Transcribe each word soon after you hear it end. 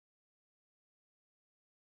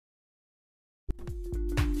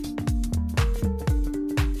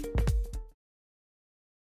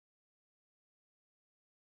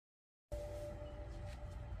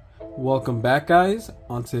Welcome back, guys.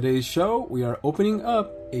 On today's show, we are opening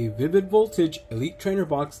up a Vivid Voltage Elite Trainer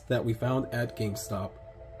box that we found at GameStop.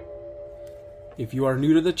 If you are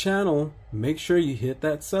new to the channel, make sure you hit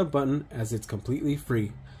that sub button as it's completely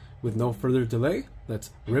free. With no further delay, let's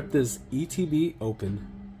rip this ETB open.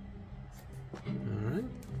 Alright.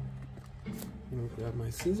 I'm gonna grab my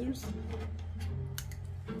scissors.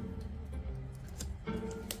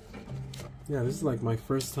 Yeah, this is like my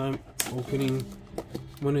first time opening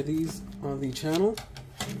one of these on the channel.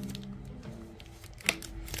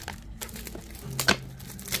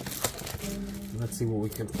 Let's see what we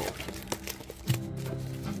can pull.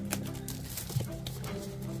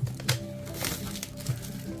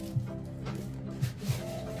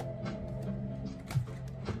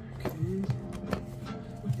 Okay.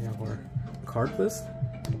 We have our card list.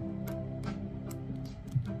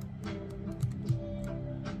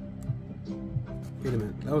 Wait a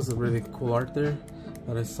minute, that was a really cool art there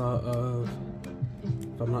that I saw of,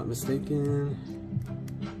 if I'm not mistaken,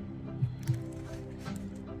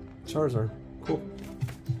 Charizard. Cool.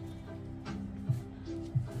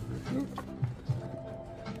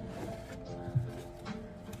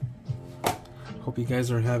 Hope you guys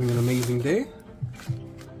are having an amazing day.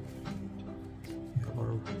 We have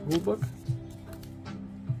our rule book.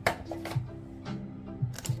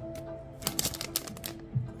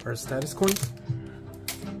 Our status coins.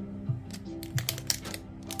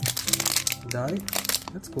 Die.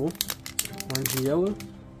 That's cool. Orange and yellow.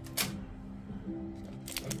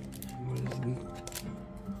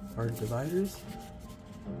 Our dividers.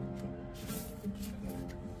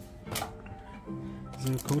 Is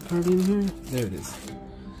there a code card in here? There it is.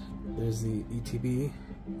 There's the ETB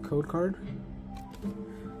code card.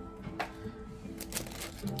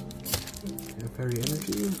 Fairy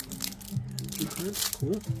energy. Energy cards.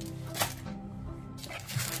 Cool.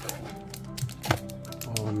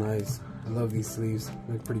 Oh, nice. I love these sleeves.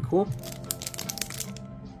 They look pretty cool.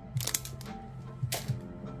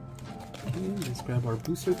 Okay, let's grab our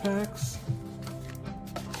booster packs.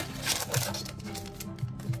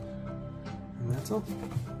 And that's all.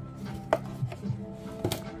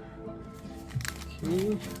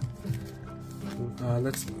 Okay.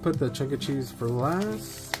 Let's put the chunk of cheese for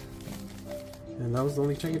last. And that was the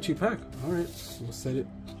only chunk of cheese pack. Alright, we'll set it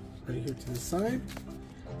right here to the side.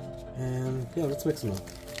 And yeah, let's mix them up.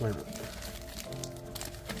 Why not?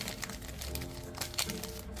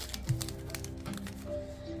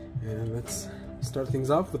 And let's start things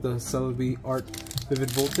off with the Celebi Art Vivid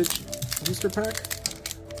Voltage booster pack.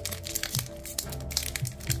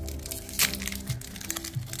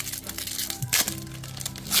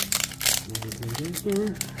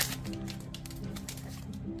 Here.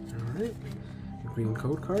 Alright, green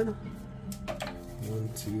code card. 1,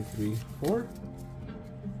 2, 3, 4.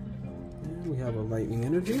 And we have a lightning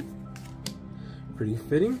energy. Pretty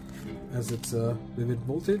fitting, as it's a Vivid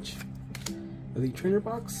Voltage Elite Trainer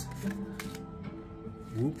box.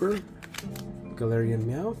 Wooper, Galarian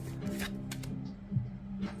Meowth,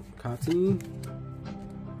 Katini,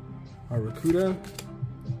 Arrokuda,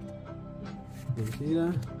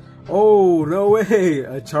 Ninkita. Oh, no way!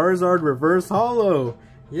 A Charizard reverse holo!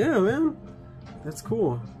 Yeah, man! That's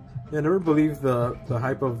cool. Yeah, I never believed the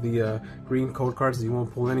hype of the green code cards that you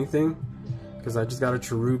won't pull anything. Because I just got a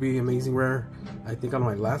Cherubi Amazing Rare, I think on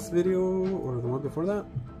my last video, or the one before that.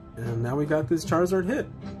 And now we got this Charizard hit.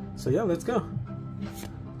 So yeah, let's go.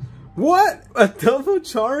 What? A double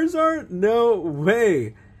Charizard? No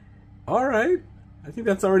way. Alright. I think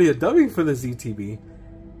that's already a W for the ETB.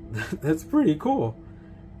 That's pretty cool.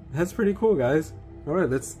 That's pretty cool, guys. Alright,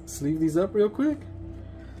 let's sleeve these up real quick.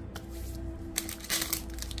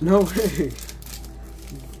 No way.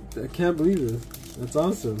 I can't believe this. That's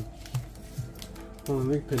awesome. Hold on,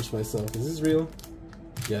 let me pinch myself. Is this real?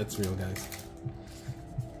 Yeah, it's real, guys.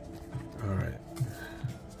 Alright.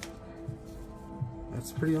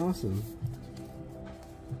 That's pretty awesome.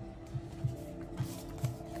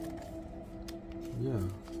 Yeah.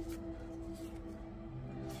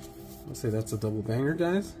 I'll say that's a double banger,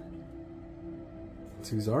 guys.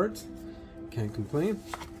 2 Zards. Can't complain.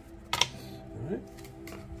 Alright.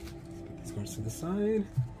 Put these cards to the side.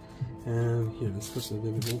 And here, let's push the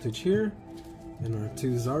Vivid Voltage here. And our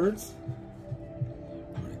 2 Zards.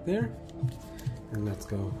 Right there. And let's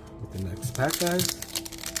go with the next pack, guys.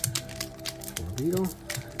 Beetle.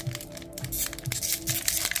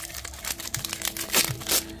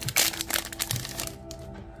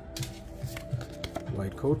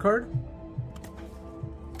 White code card.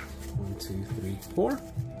 1, 2, 3, 4.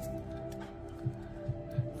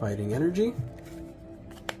 Fighting Energy.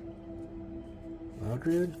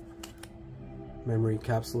 Loudred. Memory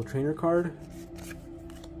Capsule Trainer card.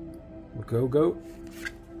 Go-Go,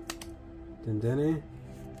 Dendene,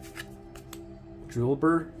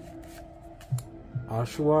 Drillbur,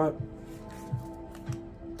 Oshawott,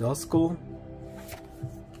 Duskull,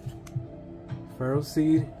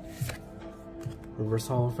 Ferroseed, Reverse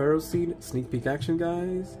Hollow Ferroseed, sneak peek action,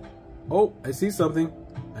 guys. Oh, I see something.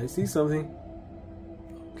 I see something.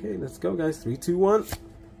 Okay, let's go, guys. 3, 2, 1.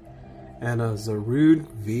 And a Zarude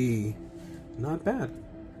V. Not bad.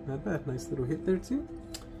 Not bad. Nice little hit there, too.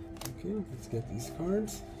 Okay, let's get these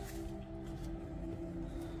cards.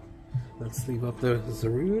 Let's sleeve up the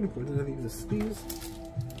Zarude. Where did I leave the sleeves?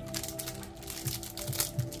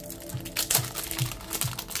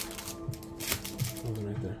 Oh, they're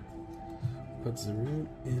right there. Put Zarude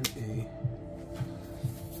in a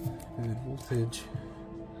Vivid Voltage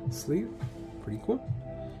sleeve. Pretty cool.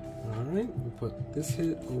 Alright, we'll put this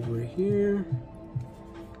hit over here.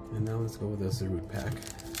 And now let's go with the Zarude pack.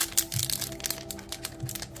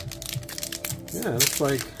 Yeah, looks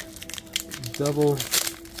like double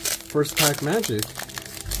first pack magic.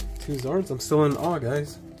 2 Zards. I'm still in awe,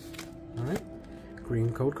 guys. Alright.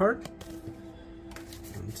 Green code card.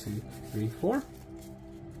 1, 2, 3, 4.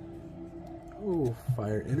 Oh,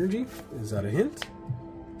 Fire Energy. Is that a hint?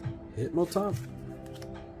 Hitmotop.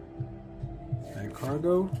 And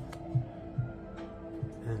Cargo.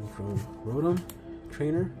 And from Rotom,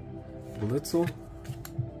 Trainer, Blitzel,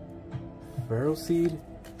 Ferroseed,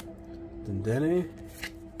 Dendene,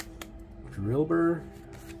 Drillbur,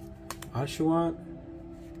 Oshawott,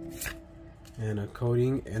 and a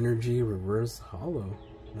Coding Energy Reverse Hollow.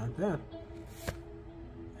 Not bad.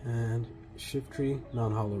 And Shiftry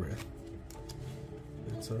non-hollow rare.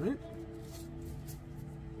 That's alright.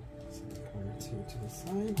 Set the corner 2 to the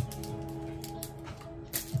side.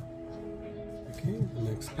 Okay, the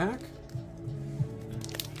next pack.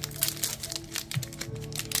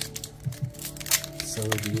 So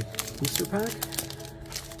the booster pack.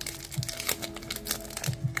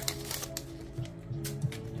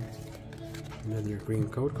 Another green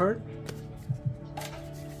code card.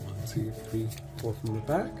 1, 2, 3, 4 from the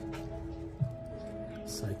back.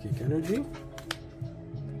 Psychic Energy.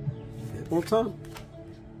 Hitmotop.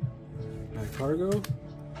 Back Cargo.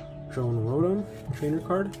 Drone Rotom. Trainer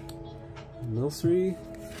card. Milcery.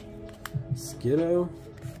 Skiddo.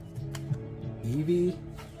 Eevee.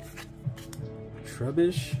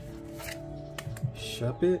 Trubbish.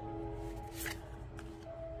 Shuppet.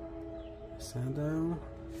 Sandile.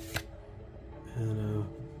 And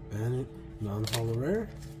a Bandit non-hollow rare.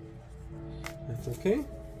 That's okay.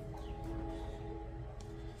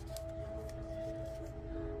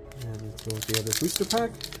 And let's go with the other booster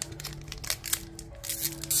pack.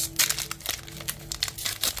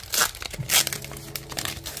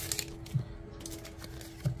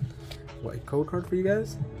 White code card for you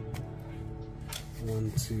guys.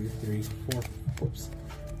 1, 2, 3, 4. Whoops.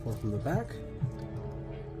 4 from the back.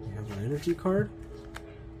 We have our energy card.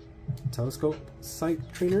 Telescope Sight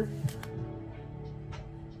Trainer.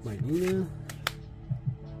 Minina.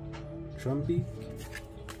 Trumbeak.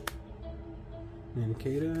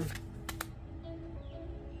 Nincada.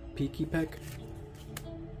 Peakypeck.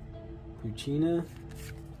 Puccina.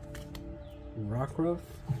 Rockruff.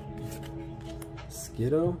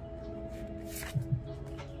 Skiddo.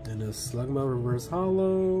 And a Slugma Reverse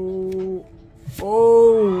Hollow.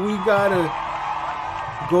 Oh, we got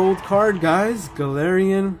a gold card, guys.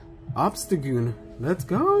 Galarian Obstagoon. Let's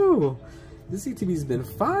go. This ETB's been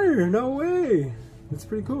fire. No way. That's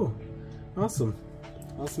pretty cool. Awesome.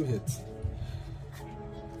 Awesome hits.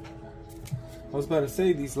 I was about to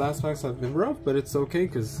say these last packs have been rough, but it's okay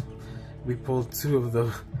because we pulled 2 of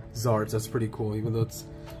the Zards. That's pretty cool. Even though it's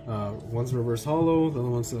one's reverse hollow, the other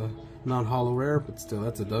one's a non-hollow rare, but still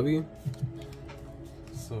that's a W.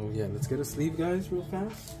 So yeah, let's get a sleeve, guys, real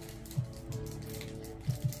fast.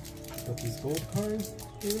 Got these gold cards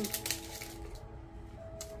here.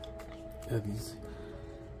 Yeah, these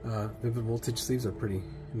Vivid Voltage sleeves are pretty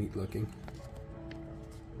neat looking.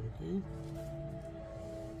 Okay.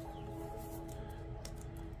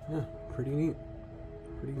 Yeah, pretty neat.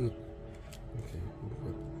 Pretty neat. Okay,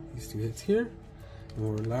 we'll put these 2 hits here. And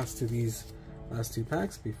we're last to these last 2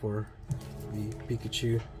 packs before the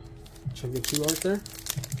Pikachu Chunkachu art there.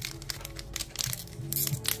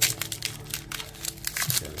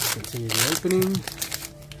 Okay, let's continue the opening.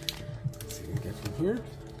 Let's see what we get from here.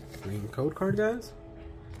 Green code card, guys.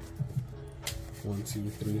 1, 2,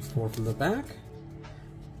 3, 4 from the back.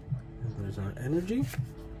 And there's our energy.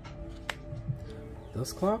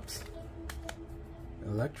 Dusclops.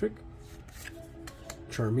 Electric.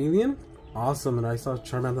 Charmeleon. Awesome, and I saw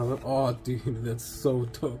Charmander. Oh, dude, that's so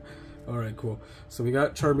dope. Alright, cool. So we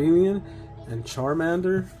got Charmeleon and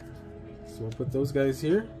Charmander So we'll put those guys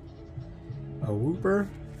here. A Wooper,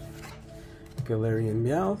 Galarian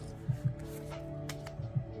Meowth,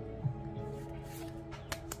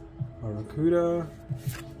 Arrokuda,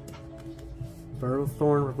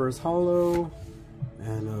 Ferrothorn Reverse Holo,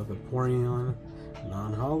 and the Vaporeon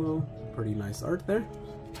non-holo. Pretty nice art there.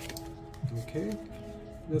 Okay,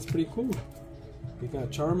 that's pretty cool. We got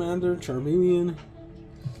Charmander, Charmeleon,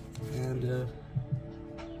 and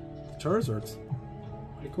Charizards.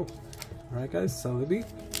 Pretty cool. Alright guys, Celebi.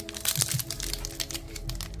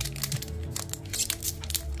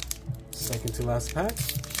 Second to last pack.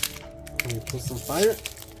 Can we pull some fire?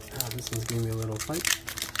 Ah, this one's giving me a little fight.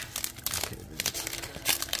 Okay.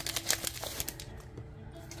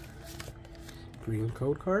 Green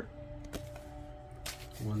code card.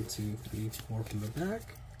 1, 2, 3, 4 from the back.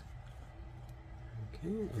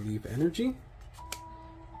 Okay, Leaf Energy.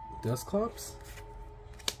 Dusclops.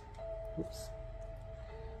 Oops.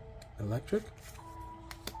 Electric.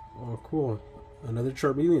 Oh, cool. Another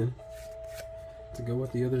Charmeleon to go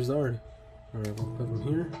with the other Zard. Alright, we'll put them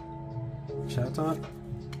here. Chatot.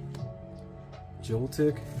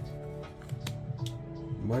 Joltik.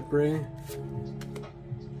 Mudbray.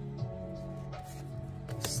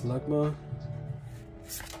 Slugma.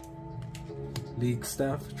 League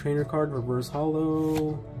Staff Trainer card, Reverse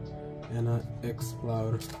Holo, and a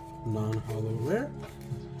X-Cloud non-holo rare.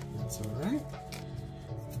 That's alright.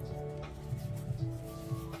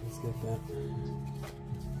 Let's get that.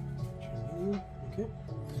 Okay.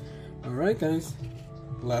 Alright guys.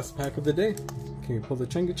 Last pack of the day. Can we pull the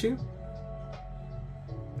Chingachu?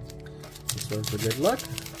 This one for good luck.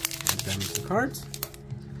 Damage the cards.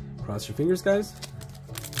 Cross your fingers, guys.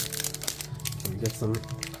 Can we get some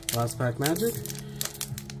last pack magic?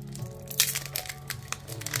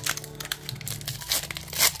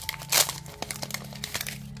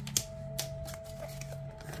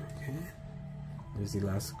 Okay. There's the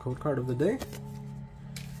last code card of the day.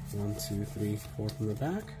 1, 2, 3, 4 from the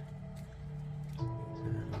back.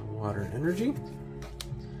 And Water Energy.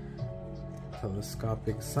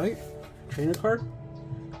 Telescopic Sight. Trainer card.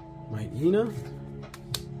 Myena.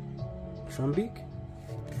 Trumbeak.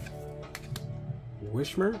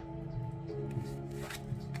 Wishmer.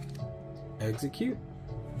 Execute.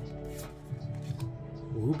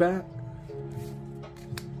 Woobat.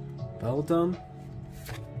 Beldum.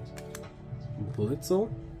 Blitzel.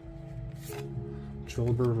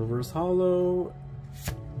 Trolber Reverse Holo.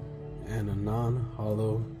 And a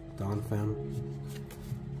non-holo Donphan.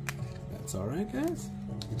 That's alright guys.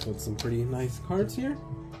 We put some pretty nice cards here.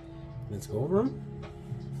 Let's go over them.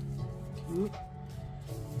 Okay.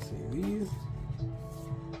 See these.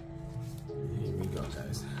 Here we go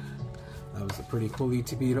guys. That was a pretty cool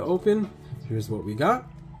ETB to open. Here's what we got.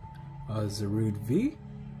 Zarude V.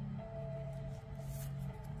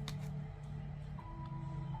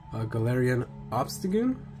 Galarian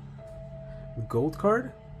Obstagoon. Gold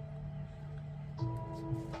card.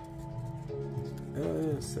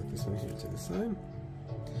 Set this one here to the side.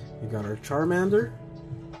 We got our Charmander.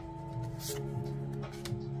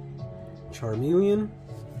 Charmeleon.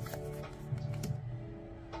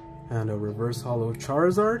 And a Reverse Holo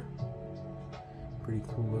Charizard. Pretty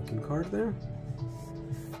cool looking card there.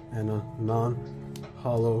 And a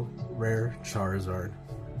non-holo rare Charizard.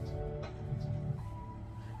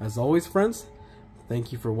 As always friends,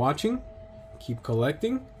 thank you for watching. Keep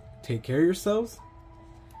collecting. Take care of yourselves.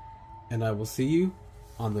 And I will see you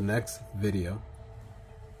on the next video.